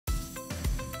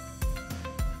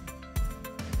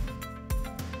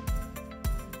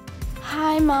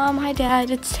Hi Mom, hi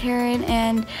Dad, it's Taryn,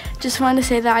 and just wanted to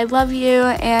say that I love you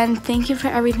and thank you for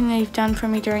everything that you've done for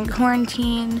me during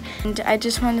quarantine. And I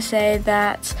just want to say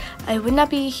that I would not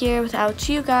be here without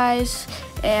you guys,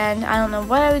 and I don't know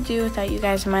what I would do without you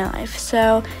guys in my life.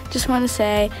 So just want to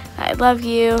say that I love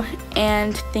you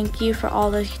and thank you for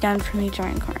all that you've done for me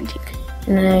during quarantine.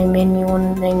 And then it made me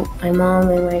want to thank my mom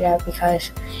and my dad because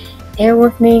they were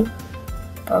with me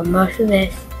for most of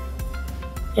this.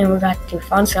 And we got to do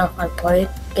fun stuff like play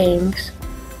games.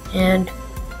 And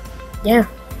yeah,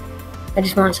 I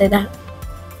just want to say that.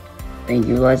 Thank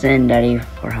you, Liza and Daddy,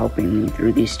 for helping me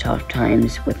through these tough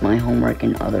times with my homework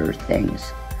and other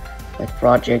things, with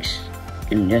projects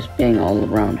and just being all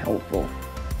around helpful.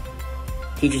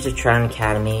 Teachers of Trident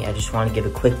Academy, I just want to give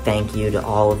a quick thank you to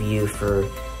all of you for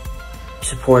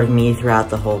supporting me throughout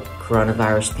the whole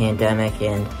coronavirus pandemic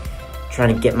and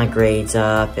trying to get my grades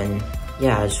up. And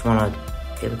yeah, I just want to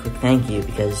give a quick thank you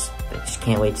because I just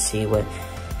can't wait to see what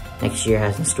next year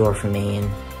has in store for me. And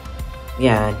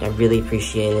yeah, I really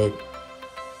appreciate it.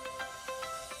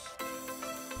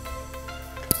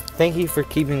 Thank you for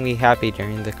keeping me happy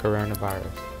during the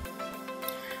coronavirus.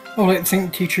 I would like to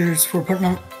thank teachers for putting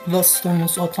up with us during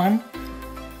this all time,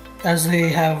 as they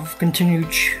have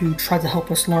continued to try to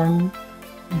help us learn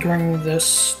during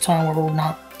this time where we're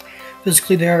not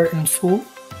physically there in school.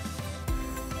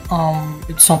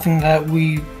 It's something that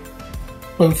we,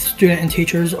 both student and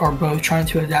teachers, are both trying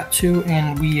to adapt to,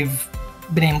 and we've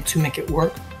been able to make it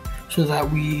work so that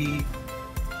we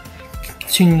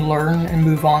continue to learn and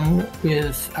move on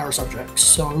with our subjects.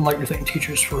 So I'd like to thank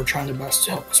teachers for trying their best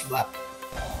to help us with that.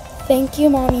 Thank you,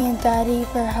 Mommy and Daddy,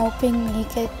 for helping me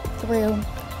get through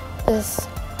this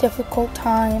difficult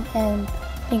time, and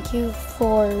thank you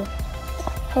for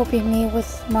helping me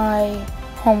with my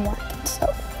homework and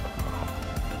stuff.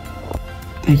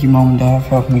 Thank you, Mom and Dad, for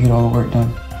helping me get all the work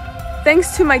done.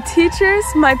 Thanks to my teachers,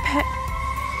 my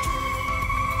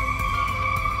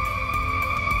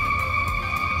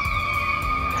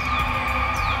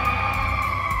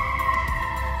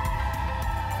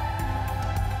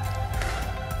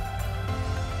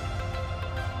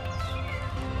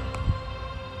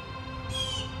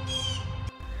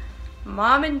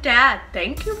Mom and Dad,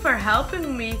 thank you for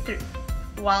helping me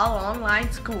while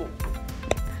online school.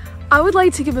 I would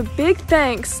like to give a big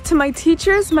thanks to my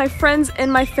teachers, my friends, and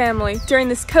my family during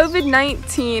this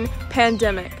COVID-19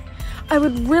 pandemic. I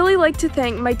would really like to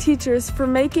thank my teachers for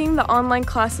making the online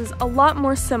classes a lot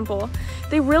more simple.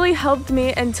 They really helped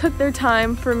me and took their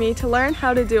time for me to learn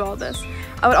how to do all this.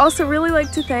 I would also really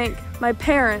like to thank my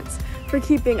parents for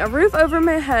keeping a roof over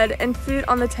my head and food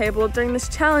on the table during this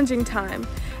challenging time.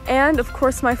 And of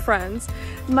course my friends.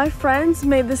 My friends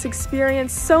made this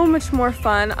experience so much more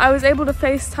fun. I was able to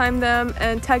FaceTime them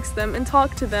and text them and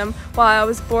talk to them while I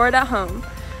was bored at home.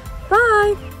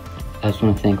 Bye! I just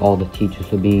want to thank all the teachers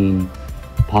for being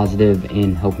positive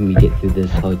and helping me get through this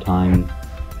hard time.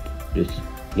 Just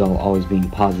y'all always being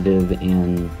positive,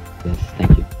 and yes,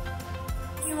 thank you.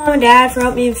 Thank you, Mom and Dad, for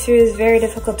helping me through this very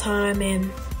difficult time,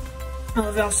 and I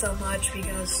love y'all so much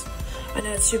because I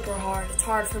know it's super hard. It's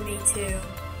hard for me too.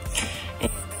 And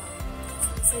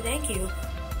so thank you.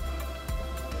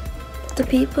 The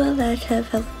people that have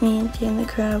helped me during the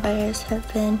coronavirus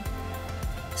have been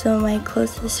some of my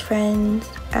closest friends,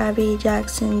 Abby,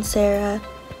 Jackson, Sarah,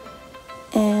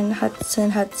 and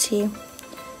Hudson, Hutsy,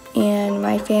 and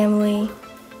my family,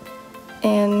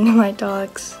 and my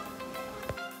dogs.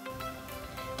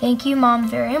 Thank you, Mom,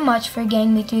 very much for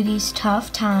getting me through these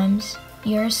tough times.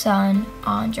 Your son,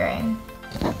 Andre.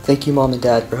 Thank you, Mom and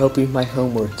Dad, for helping with my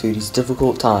homework through these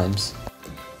difficult times.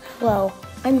 Hello,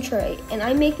 I'm Trey, and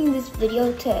I'm making this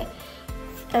video to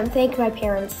thank my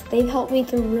parents. They've helped me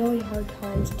through really hard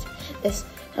times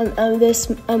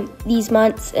these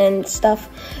months and stuff.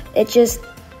 It's just,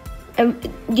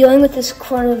 dealing with this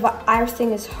coronavirus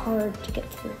thing is hard to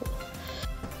get through.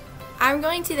 I'm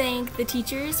going to thank the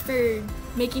teachers for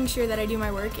making sure that I do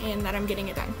my work and that I'm getting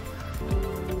it done.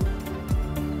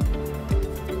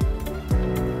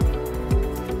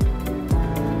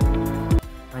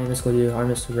 My name is Lydia. I'm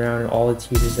Mr. Brown, and all the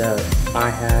teachers that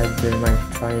I had during my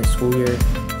Trident school year.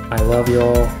 I love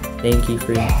y'all. Thank you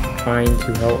for trying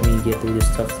to help me get through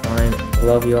this tough time. I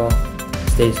love y'all.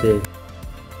 Stay safe.